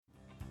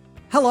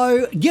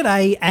Hello,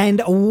 g'day,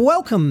 and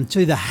welcome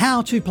to the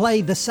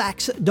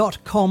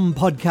howtoplaythesax.com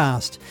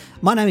podcast.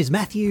 My name is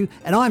Matthew,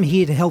 and I'm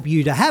here to help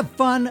you to have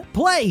fun,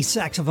 play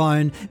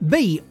saxophone,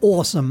 be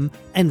awesome,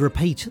 and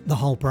repeat the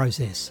whole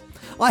process.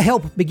 I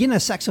help beginner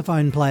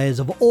saxophone players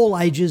of all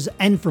ages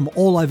and from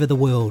all over the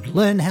world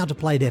learn how to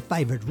play their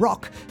favourite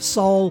rock,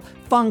 soul,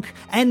 funk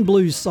and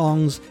blues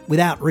songs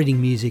without reading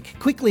music,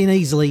 quickly and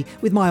easily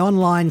with my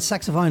online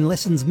saxophone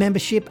lessons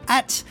membership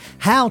at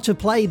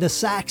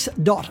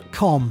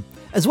howtoplaythesax.com,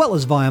 as well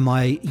as via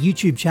my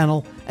YouTube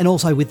channel and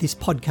also with this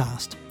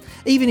podcast.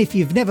 Even if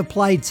you've never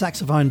played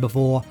saxophone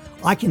before,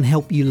 I can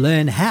help you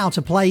learn how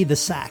to play the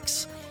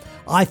sax.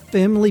 I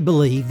firmly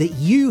believe that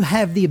you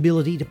have the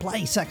ability to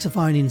play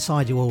saxophone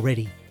inside you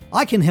already.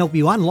 I can help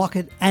you unlock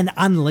it and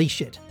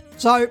unleash it.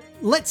 So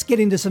let's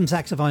get into some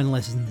saxophone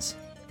lessons.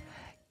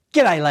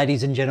 G'day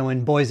ladies and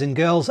gentlemen, boys and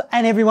girls,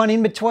 and everyone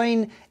in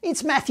between.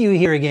 It's Matthew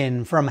here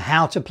again from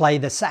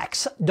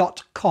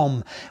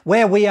howtoplaythesax.com,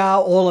 where we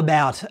are all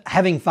about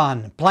having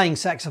fun, playing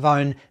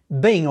saxophone,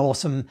 being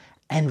awesome,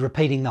 and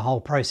repeating the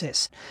whole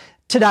process.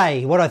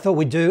 Today, what I thought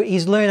we'd do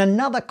is learn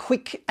another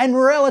quick and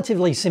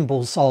relatively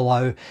simple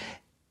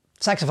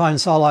saxophone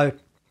solo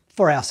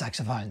for our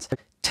saxophones.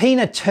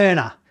 Tina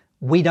Turner,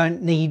 We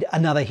Don't Need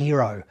Another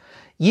Hero.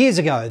 Years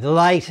ago, the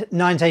late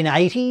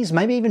 1980s,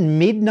 maybe even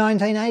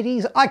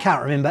mid-1980s, I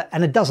can't remember,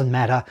 and it doesn't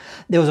matter,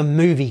 there was a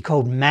movie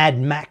called Mad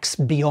Max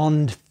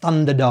Beyond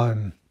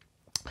Thunderdome.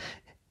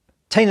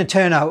 Tina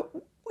Turner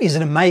is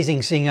an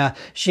amazing singer.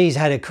 She's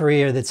had a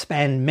career that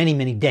spanned many,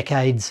 many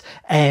decades,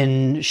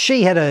 and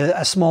she had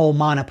a small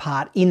minor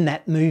part in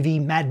that movie,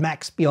 Mad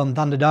Max Beyond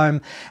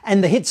Thunderdome,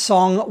 and the hit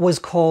song was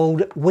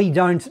called We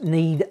Don't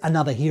Need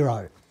Another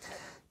Hero.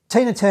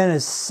 Tina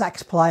Turner's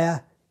sax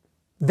player,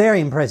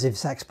 very impressive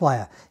sax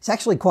player. He's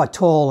actually quite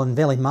tall and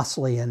very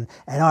muscly, and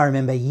I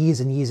remember years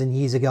and years and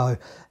years ago,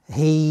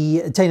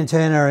 Tina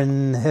Turner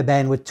and her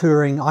band were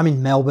touring. I'm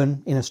in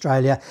Melbourne in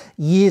Australia.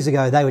 Years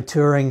ago they were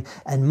touring,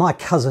 and my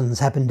cousins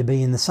happened to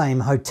be in the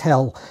same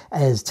hotel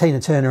as Tina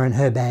Turner and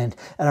her band.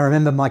 And I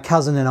remember my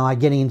cousin and I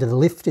getting into the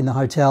lift in the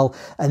hotel,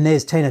 and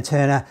there's Tina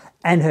Turner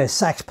and her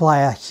sax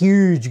player,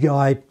 huge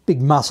guy,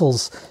 big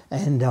muscles,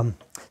 and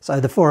so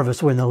the four of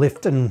us were in the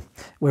lift, and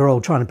we were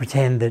all trying to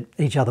pretend that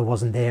each other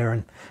wasn't there,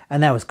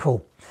 and that was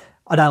cool.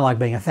 I don't like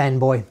being a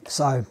fanboy,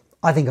 so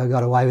I think I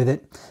got away with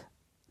it.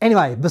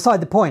 Anyway, beside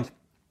the point.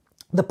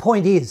 The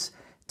point is,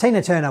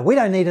 Tina Turner, We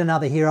Don't Need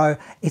Another Hero.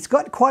 It's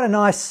got quite a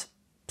nice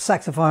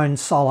saxophone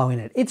solo in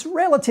it. It's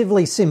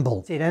relatively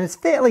simple, and it's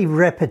fairly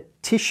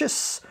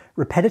repetitive.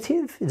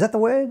 Is that the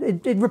word?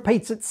 It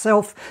repeats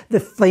itself.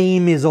 The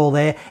theme is all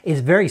there. It's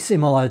very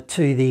similar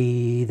to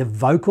the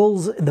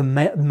vocals, the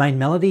main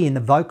melody in the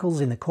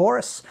vocals in the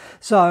chorus.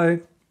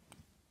 So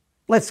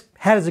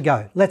how does it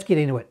go? Let's get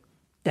into it.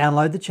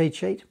 Download the cheat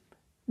sheet.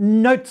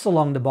 Notes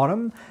along the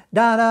bottom.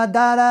 Da da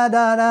da da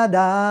da da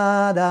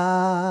da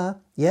da.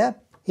 Yeah,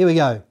 here we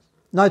go.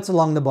 Notes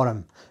along the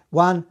bottom.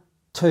 1,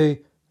 2,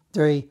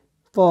 3,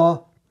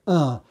 4.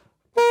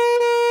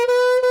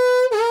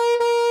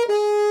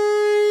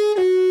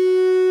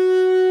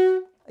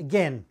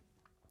 Again.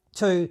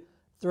 2,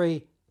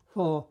 3,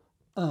 4.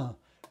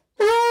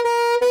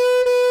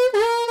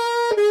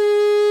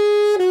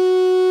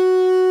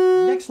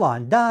 Next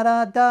line. Da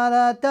da da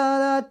da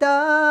da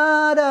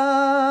da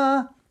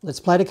da. Let's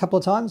play it a couple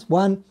of times.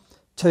 1,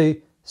 2,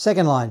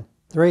 second line.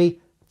 3,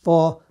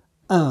 4.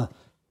 I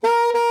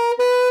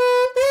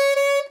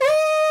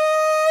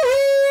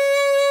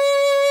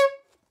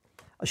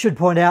should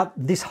point out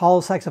this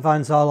whole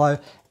saxophone solo,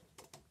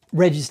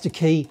 register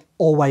key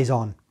always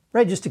on.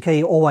 Register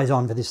key always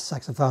on for this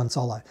saxophone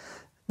solo.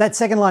 That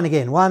second line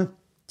again. 1,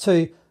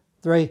 2,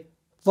 3,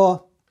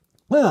 4.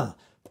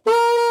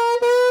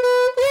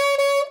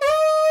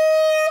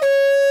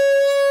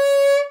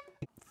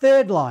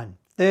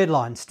 Third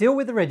line, still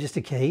with the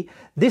register key.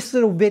 This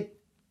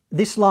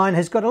line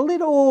has got a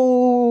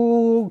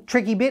little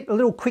tricky bit, a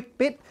little quick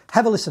bit.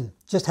 Have a listen,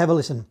 just have a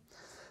listen.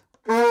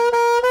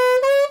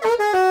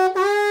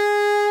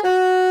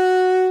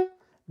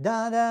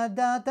 Da da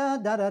da da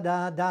da da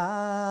da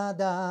da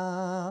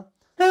da.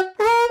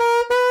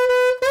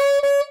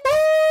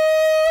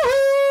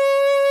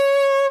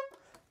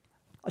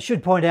 I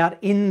should point out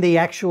in the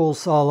actual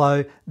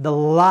solo, the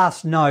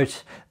last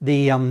note,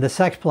 the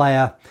sax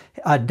player,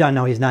 I don't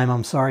know his name,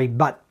 I'm sorry,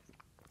 but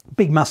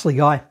big muscly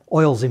guy,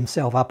 oils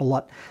himself up a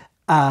lot.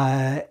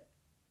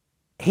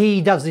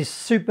 He does this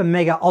super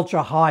mega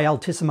ultra high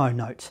altissimo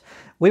note.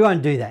 We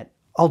won't do that.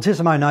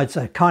 Altissimo notes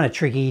are kind of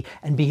tricky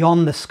and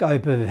beyond the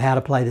scope of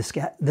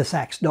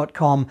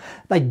howtoplaythesax.com.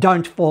 They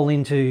don't fall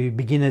into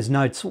beginner's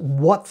notes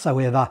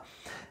whatsoever.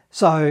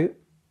 So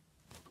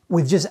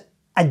we've just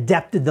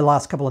adapted the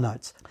last couple of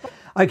notes.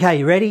 Okay,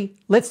 you ready?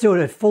 Let's do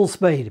it at full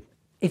speed.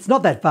 It's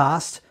not that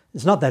fast.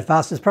 It's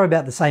probably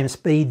about the same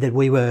speed that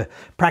we were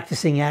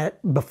practicing at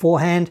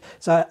beforehand.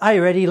 So are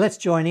you ready? Let's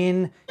join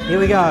in. Here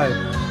we go.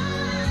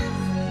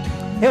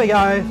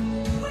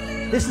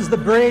 This is the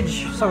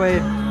bridge. So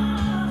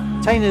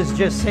Tina's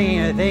just singing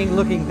her thing,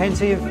 looking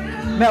pensive.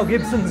 Mel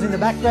Gibson's in the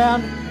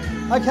background.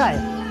 Okay,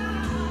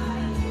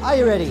 are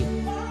you ready?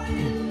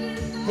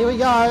 Here we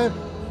go.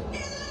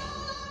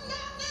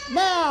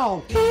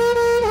 Now!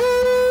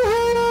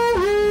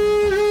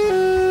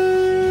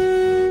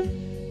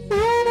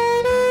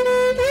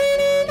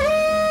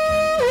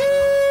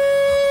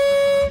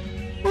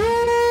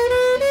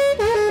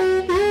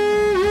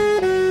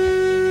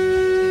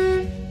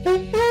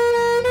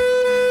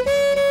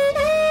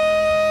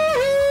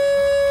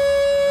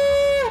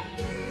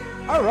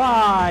 All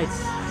right,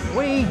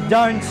 we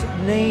don't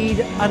need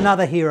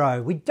another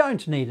hero. We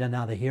don't need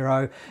another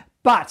hero,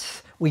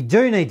 but we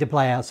do need to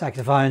play our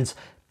saxophones.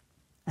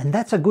 And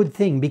that's a good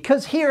thing,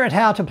 because here at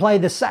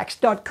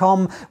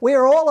howtoplaythesax.com,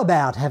 we're all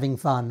about having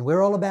fun.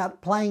 We're all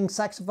about playing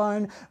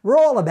saxophone. We're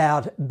all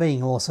about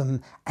being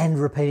awesome and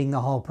repeating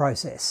the whole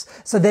process.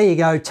 So there you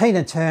go,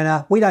 Tina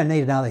Turner. We don't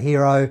need another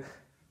hero.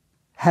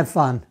 Have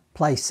fun,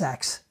 play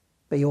sax,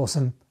 be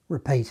awesome,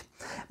 repeat.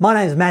 My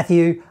name is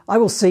Matthew. I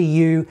will see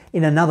you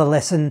in another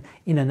lesson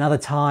in another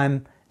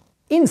time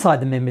inside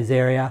the members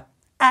area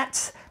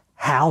at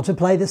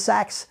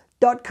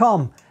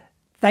howtoplaythesax.com.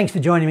 Thanks for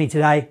joining me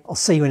today. I'll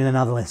see you in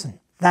another lesson.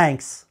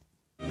 Thanks.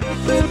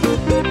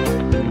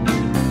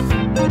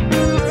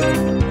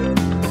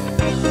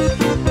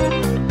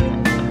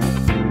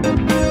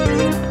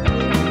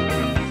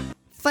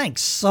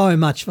 Thanks so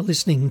much for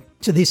listening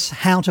to this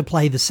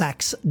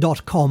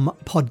howtoplaythesax.com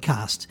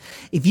podcast.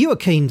 If you are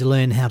keen to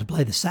learn how to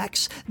play the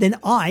sax, then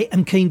I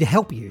am keen to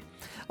help you.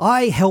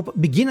 I help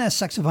beginner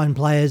saxophone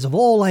players of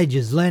all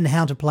ages learn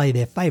how to play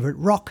their favourite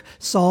rock,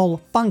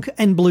 soul, funk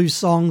and blues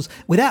songs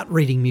without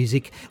reading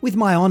music with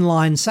my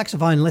online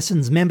saxophone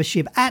lessons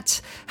membership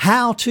at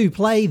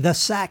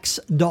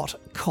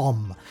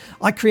howtoplaythesax.com.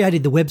 I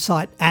created the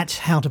website at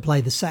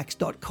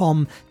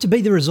howtoplaythesax.com to be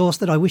the resource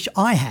that I wish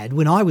I had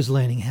when I was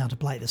learning how to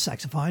play the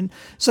saxophone,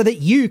 so that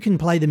you can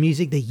play the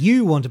music that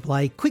you want to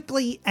play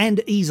quickly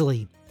and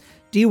easily.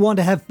 Do you want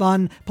to have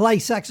fun, play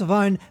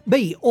saxophone,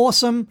 be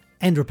awesome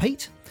and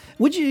repeat?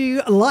 Would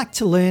you like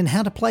to learn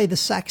how to play the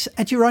sax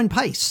at your own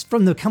pace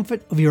from the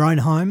comfort of your own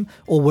home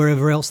or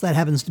wherever else that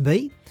happens to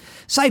be?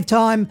 Save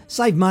time,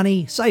 save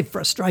money, save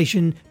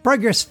frustration,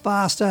 progress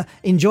faster,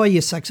 enjoy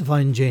your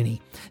saxophone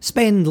journey.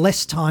 Spend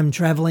less time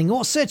travelling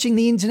or searching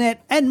the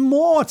internet and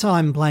more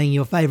time playing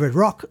your favourite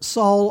rock,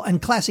 soul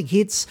and classic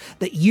hits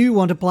that you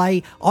want to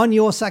play on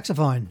your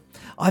saxophone.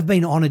 I've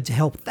been honoured to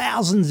help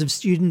thousands of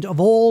students of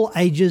all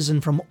ages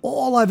and from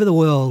all over the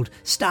world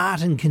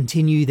start and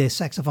continue their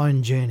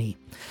saxophone journey.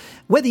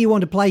 Whether you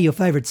want to play your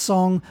favourite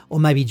song, or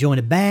maybe join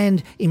a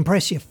band,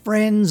 impress your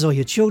friends or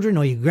your children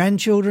or your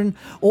grandchildren,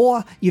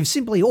 or you've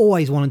simply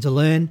always wanted to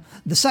learn,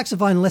 the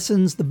saxophone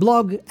lessons, the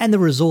blog and the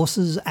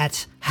resources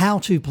at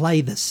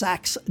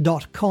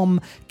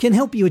howtoplaythesax.com can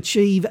help you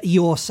achieve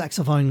your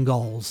saxophone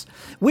goals.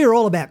 We're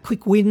all about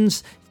quick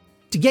wins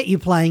to get you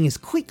playing as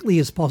quickly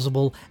as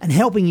possible and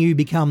helping you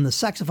become the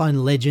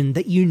saxophone legend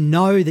that you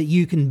know that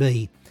you can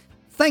be.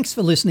 Thanks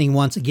for listening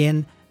once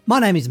again. My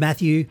name is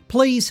Matthew.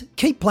 Please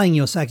keep playing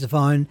your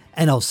saxophone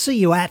and I'll see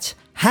you at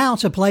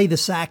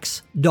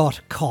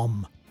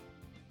howtoplaythesax.com.